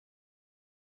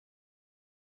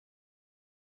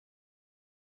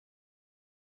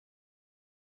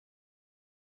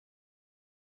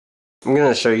I'm going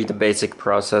to show you the basic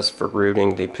process for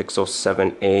rooting the Pixel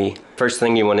 7a. First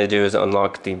thing you want to do is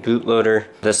unlock the bootloader.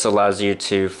 This allows you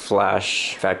to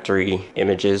flash factory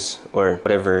images or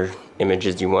whatever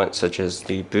images you want, such as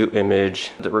the boot image,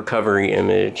 the recovery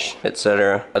image,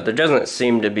 etc. There doesn't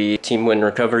seem to be a TeamWin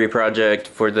recovery project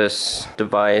for this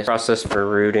device. Process for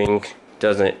rooting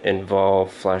doesn't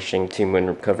involve flashing TeamWin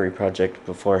recovery project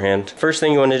beforehand. First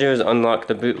thing you want to do is unlock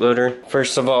the bootloader.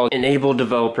 First of all, enable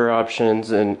developer options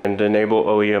and enable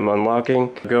OEM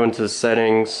unlocking. Go into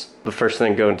settings. The first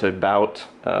thing, go into about,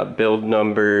 build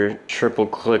number, triple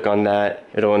click on that.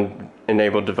 It'll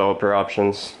enable developer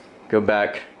options. Go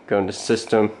back, go into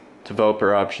system,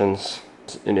 developer options,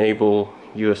 enable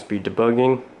USB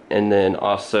debugging, and then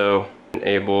also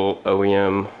enable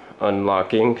OEM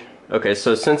unlocking. Okay,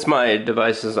 so since my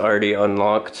device is already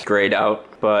unlocked, grayed out,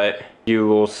 but you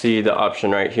will see the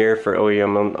option right here for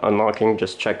OEM unlocking.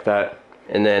 Just check that.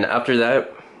 And then after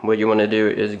that, what you want to do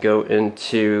is go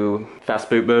into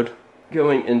Fastboot mode.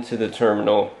 Going into the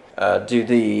terminal, do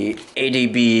the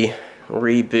ADB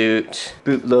reboot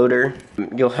bootloader.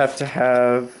 You'll have to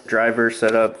have driver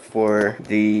set up for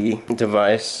the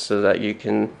device so that you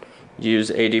can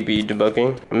use ADB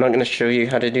debugging. I'm not going to show you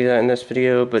how to do that in this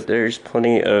video, but there's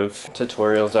plenty of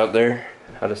tutorials out there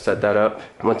how to set that up.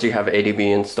 Once you have ADB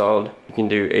installed, you can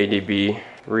do ADB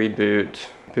reboot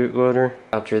bootloader.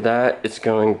 After that, it's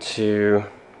going to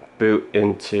boot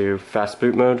into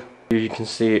Fastboot mode. Here you can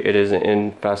see it is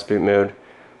in Fastboot mode.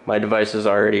 My device is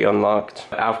already unlocked.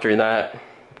 After that,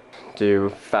 do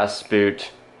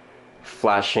Fastboot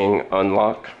flashing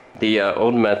unlock. The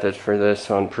old method for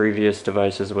this on previous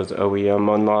devices was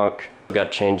OEM unlock. It got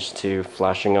changed to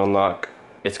flashing unlock.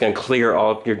 It's going to clear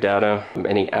all of your data.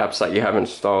 Any apps that you have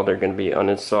installed are going to be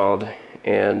uninstalled,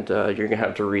 and you're going to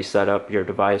have to reset up your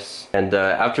device. And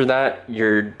after that,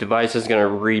 your device is going to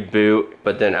reboot,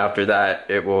 but then after that,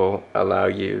 it will allow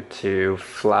you to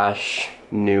flash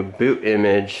new boot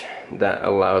image that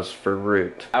allows for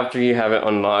root. After you have it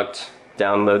unlocked,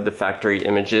 download the factory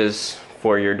images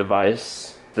for your device.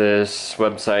 This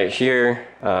website here,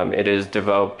 it is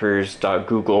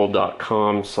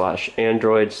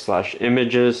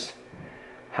developers.google.com/android/images,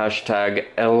 hashtag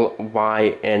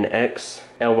LYNX.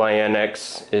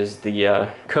 LYNX is the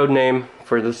code name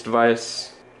for this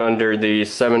device. Under the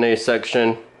 7A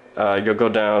section, you'll go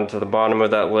down to the bottom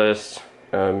of that list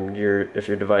if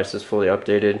your device is fully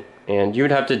updated. And you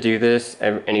would have to do this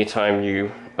anytime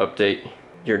you update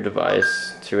your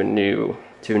device to a new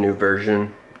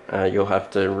version. You'll have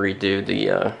to redo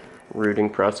the rooting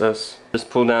process. Just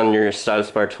pull down your status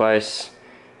bar twice,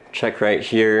 check right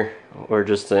here, or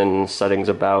just in settings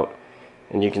about,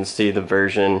 and you can see the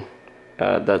version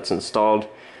that's installed.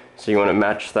 So you want to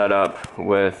match that up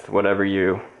with whatever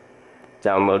you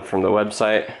download from the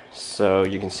website. So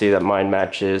you can see that mine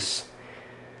matches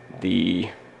the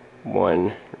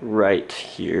one right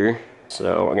here.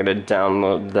 So I'm going to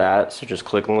download that, so just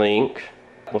click link.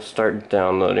 We'll start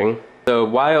downloading. So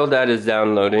while that is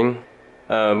downloading,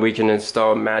 we can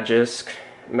install Magisk.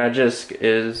 Magisk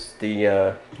is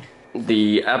the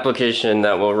application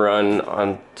that will run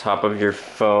on top of your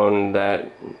phone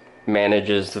that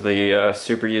manages the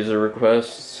super user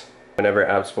requests. Whenever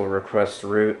apps will request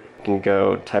root, you can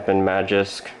go type in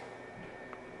Magisk.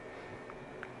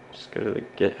 Just go to the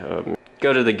GitHub.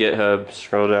 Go to the GitHub,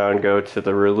 scroll down, go to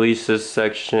the releases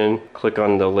section, click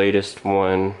on the latest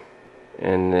one,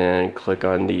 and then click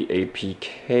on the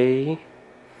APK.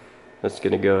 That's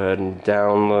gonna go ahead and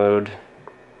download.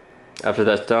 After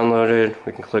that's downloaded,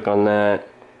 we can click on that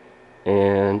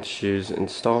and choose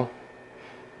install.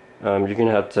 You're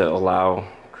gonna have to allow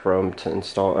Chrome to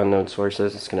install unknown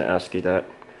sources. It's gonna ask you that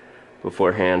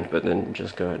beforehand, but then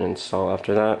just go ahead and install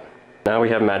after that. Now we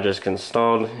have Magisk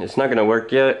installed. It's not gonna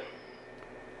work yet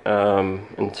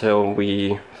until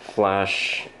we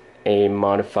flash a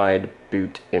modified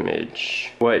boot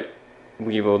image. What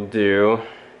we will do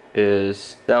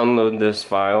is download this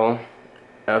file.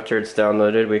 After it's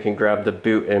downloaded, we can grab the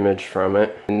boot image from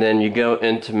it, and then you go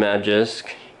into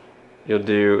Magisk. You'll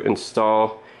do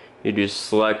install, you do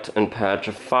select and patch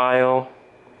a file,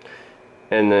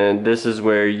 and then this is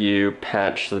where you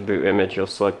patch the boot image. You'll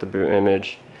select the boot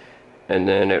image, and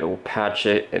then it will patch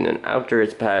it, and then after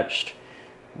it's patched,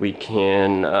 we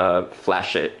can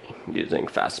flash it using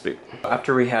Fastboot.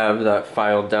 After we have that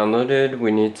file downloaded, we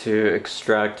need to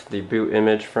extract the boot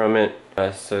image from it.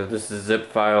 So this is a zip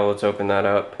file. Let's open that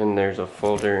up, and there's a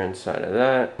folder inside of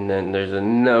that, and then there's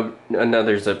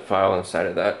another zip file inside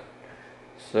of that.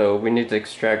 So we need to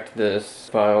extract this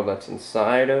file that's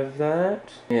inside of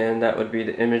that, and that would be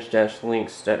the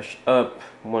image-links-up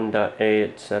 1.a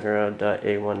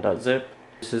etc.a1.zip.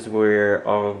 This is where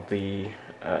all the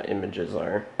images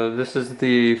are. So this is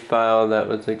the file that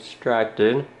was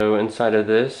extracted. So inside of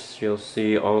this, you'll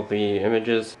see all the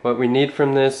images. What we need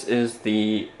from this is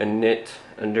the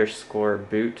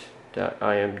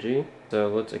init_boot.img. So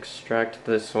let's extract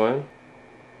this one.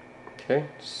 Okay,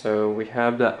 so we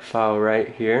have that file right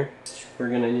here. We're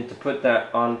gonna need to put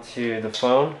that onto the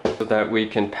phone so that we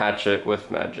can patch it with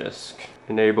Magisk.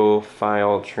 Enable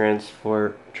file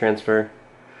transfer.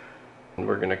 And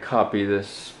we're gonna copy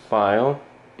this file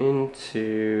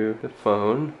into the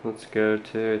phone. Let's go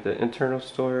to the internal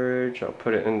storage. I'll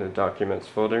put it in the documents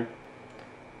folder.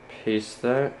 Paste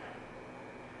that.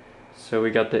 So we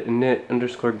got the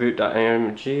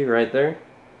init_boot.img right there.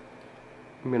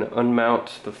 I'm gonna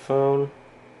unmount the phone.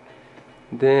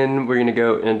 Then we're gonna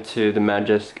go into the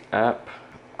Magisk app.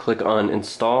 Click on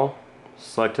install.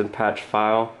 Select and patch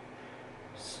file.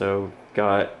 So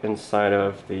got inside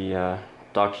of the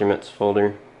documents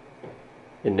folder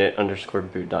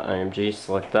init_boot.img.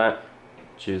 Select that.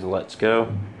 Choose let's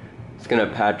go. It's gonna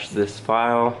patch this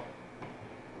file,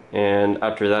 and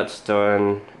after that's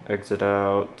done, exit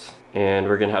out, and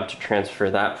we're gonna have to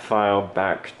transfer that file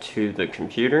back to the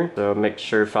computer. So make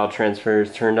sure file transfer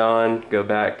is turned on. Go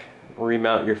back,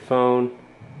 remount your phone,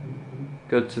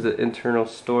 go to the internal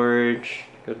storage,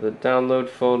 go to the download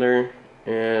folder,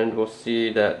 and we'll see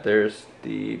that there's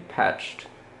the patched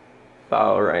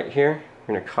file right here.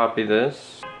 We're gonna copy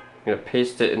this, I'm gonna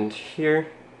paste it into here.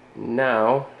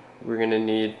 Now we're gonna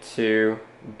need to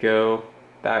go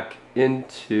back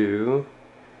into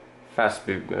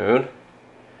Fastboot mode.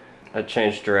 I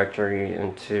changed directory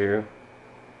into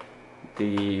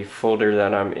the folder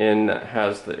that I'm in that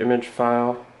has the image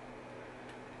file.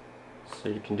 So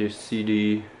you can do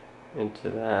CD into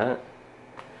that.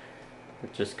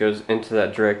 It just goes into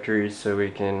that directory so we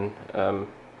can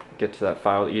get to that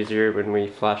file easier when we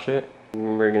flash it.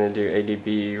 And we're going to do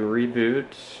ADB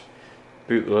reboot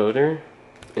bootloader,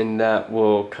 and that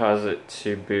will cause it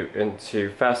to boot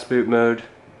into Fastboot mode.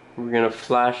 We're going to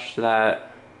flash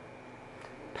that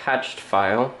patched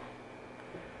file.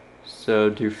 So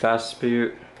do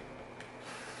fastboot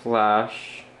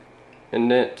flash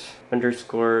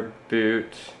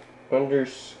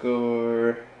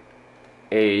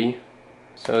init_boot_A.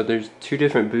 So there's two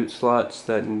different boot slots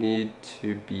that need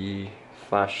to be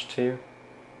flashed to.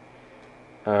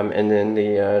 And then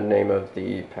the name of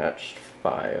the patched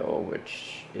file,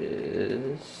 which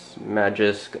is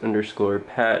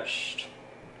Magisk_patched.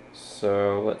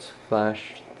 So let's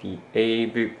flash the A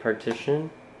boot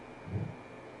partition.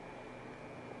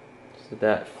 So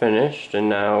that finished, and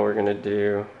now we're gonna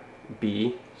do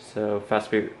B. So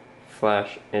fastboot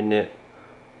flash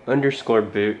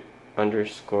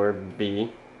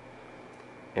init_boot_B,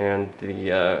 and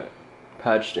the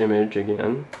patched image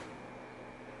again.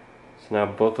 So now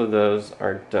both of those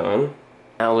are done.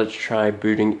 Now let's try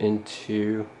booting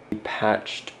into the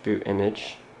patched boot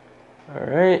image.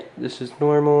 Alright, this is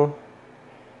normal.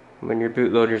 When your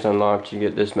bootloader is unlocked, you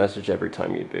get this message every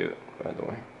time you boot, by the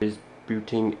way. It is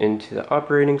booting into the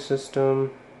operating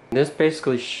system. This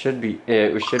basically should be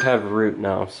it. We should have root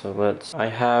now, so I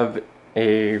have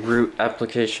a root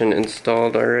application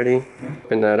installed already.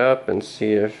 Open that up and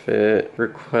see if it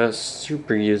requests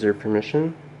super user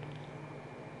permission.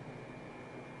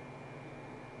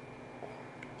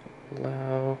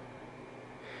 Allow.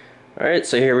 Alright,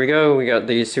 so here we go. We got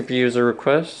the super user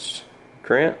request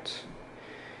grant.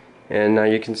 And now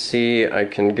you can see I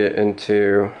can get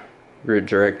into root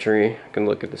directory. I can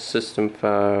look at the system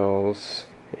files,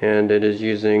 and it is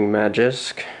using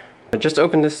Magisk. I just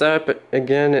opened this app.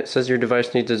 Again, it says your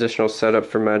device needs additional setup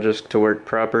for Magisk to work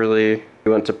properly. If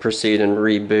you want to proceed and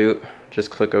reboot, just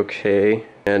click OK,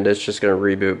 and it's just going to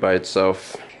reboot by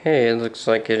itself. Okay, it looks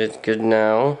like it is good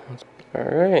now.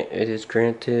 Alright, it is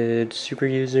granted super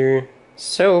user.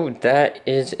 So that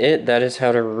is it. That is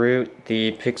how to root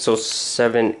the Pixel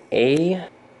 7a.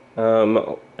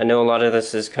 I know a lot of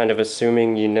this is kind of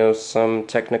assuming you know some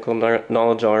technical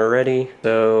knowledge already,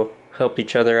 so help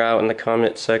each other out in the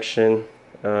comment section.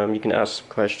 You can ask some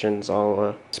questions.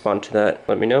 I'll respond to that.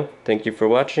 Let me know. Thank you for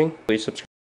watching. Please subscribe.